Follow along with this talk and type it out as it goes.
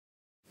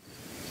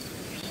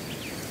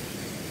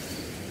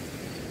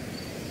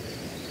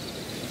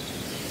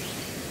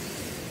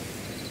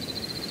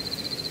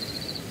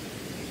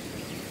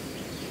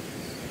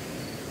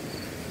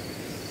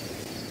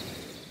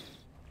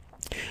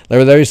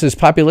Larry says,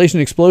 population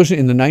explosion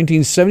in the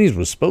 1970s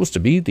was supposed to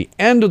be the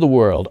end of the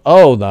world.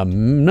 Oh, the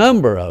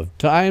number of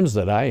times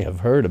that I have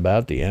heard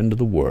about the end of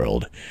the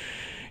world.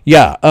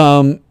 Yeah,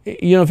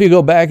 you know, if you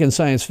go back in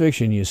science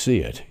fiction, you see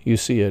it. You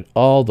see it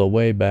all the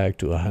way back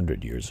to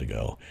 100 years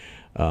ago.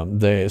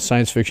 The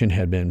science fiction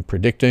had been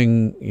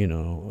predicting, you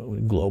know,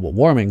 global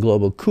warming,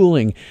 global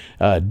cooling,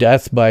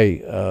 death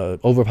by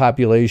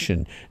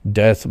overpopulation,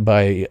 death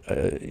by,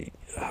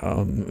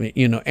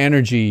 you know,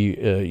 energy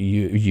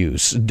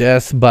use,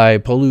 death by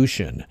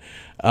pollution.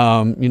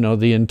 You know,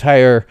 the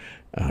entire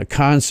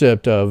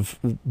concept of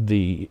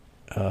the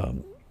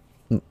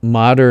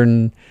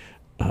modern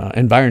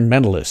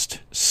environmentalist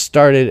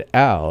started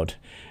out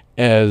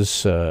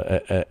as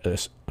a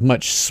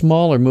much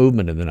smaller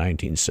movement in the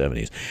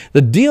 1970s.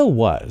 The deal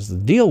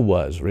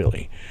was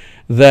really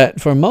that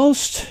for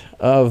most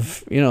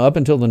of, you know, up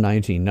until the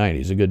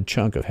 1990s, a good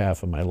chunk of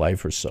half of my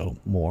life or so,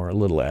 more, a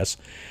little less,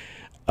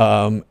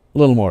 a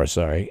little more,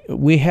 sorry,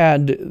 we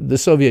had the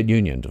Soviet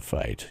Union to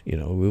fight. You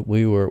know,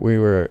 we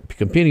were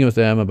competing with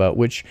them about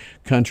which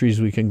countries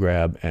we can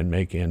grab and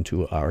make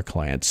into our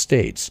client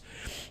states.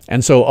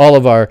 And so all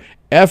of our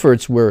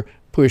efforts were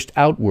pushed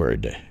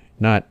outward,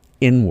 not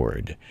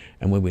inward.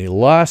 And when we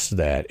lost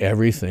that,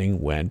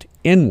 everything went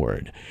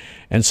inward.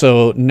 And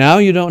so now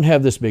you don't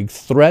have this big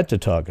threat to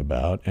talk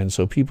about. And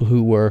so people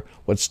who were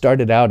what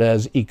started out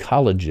as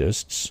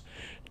ecologists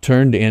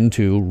turned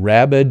into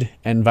rabid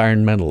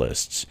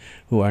environmentalists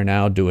who are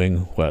now doing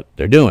what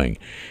they're doing.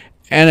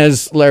 And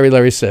as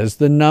Larry says,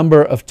 the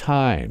number of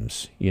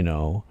times, you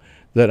know,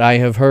 that I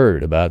have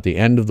heard about the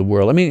end of the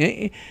world. I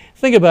mean,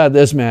 think about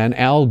this man,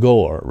 Al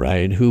Gore,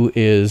 right, who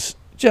is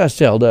just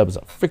held up as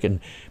a freaking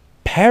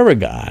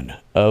paragon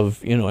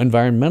of, you know,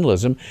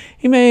 environmentalism.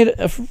 He made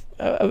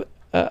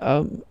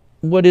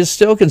what is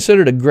still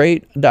considered a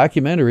great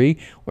documentary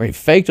where he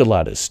faked a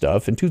lot of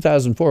stuff in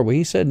 2004, where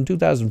he said in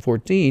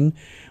 2014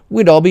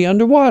 we'd all be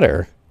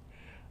underwater.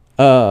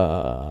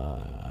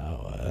 That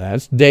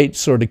date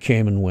sort of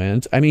came and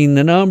went. I mean,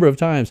 the number of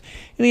times.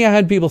 And I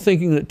had people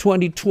thinking that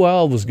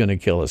 2012 was going to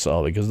kill us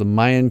all because the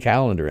Mayan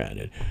calendar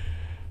ended.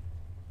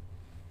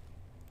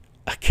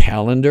 A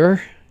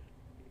calendar?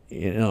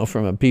 You know,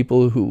 from a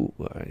people who,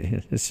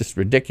 it's just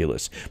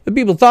ridiculous. But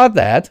people thought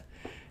that.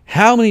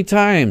 How many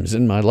times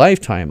in my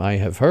lifetime I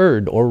have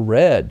heard or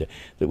read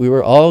that we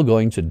were all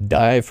going to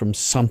die from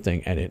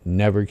something, and it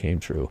never came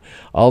true.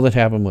 All that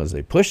happened was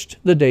they pushed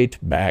the date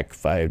back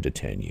 5 to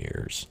 10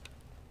 years.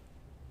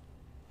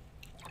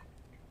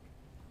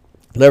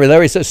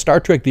 Larry says Star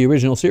Trek, the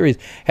original series,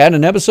 had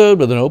an episode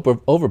with an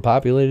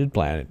overpopulated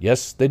planet.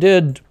 Yes, they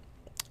did.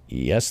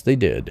 Yes, they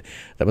did.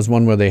 That was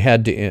one where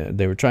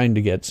they were trying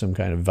to get some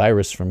kind of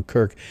virus from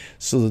Kirk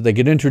so that they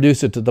could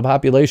introduce it to the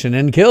population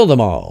and kill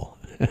them all.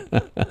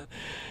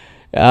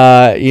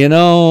 You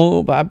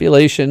know,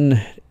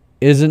 population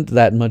isn't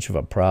that much of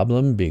a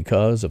problem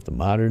because of the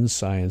modern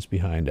science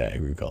behind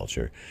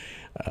agriculture.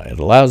 It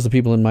allows the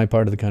people in my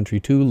part of the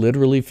country to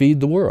literally feed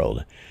the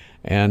world.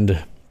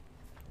 And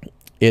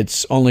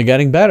it's only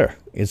getting better.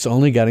 It's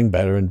only getting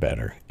better and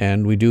better.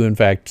 And we do, in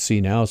fact,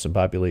 see now some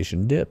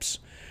population dips.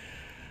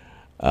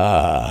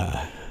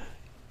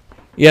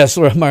 Yes,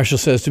 Laura Marshall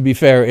says, to be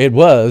fair, it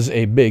was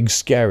a big,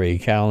 scary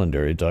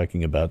calendar,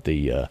 talking about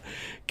the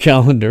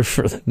calendar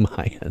for the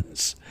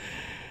Mayans.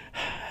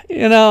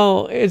 You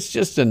know, it's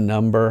just a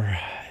number.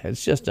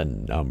 It's just a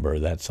number.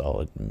 That's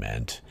all it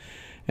meant.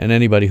 And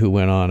anybody who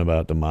went on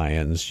about the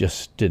Mayans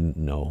just didn't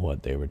know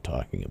what they were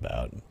talking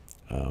about.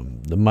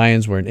 The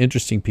Mayans were an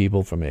interesting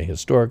people from a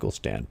historical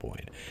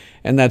standpoint,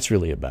 and that's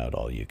really about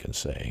all you can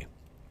say.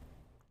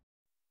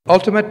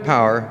 Ultimate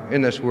power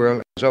in this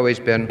world has always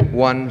been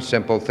one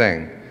simple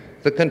thing: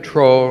 the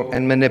control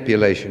and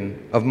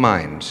manipulation of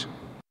minds.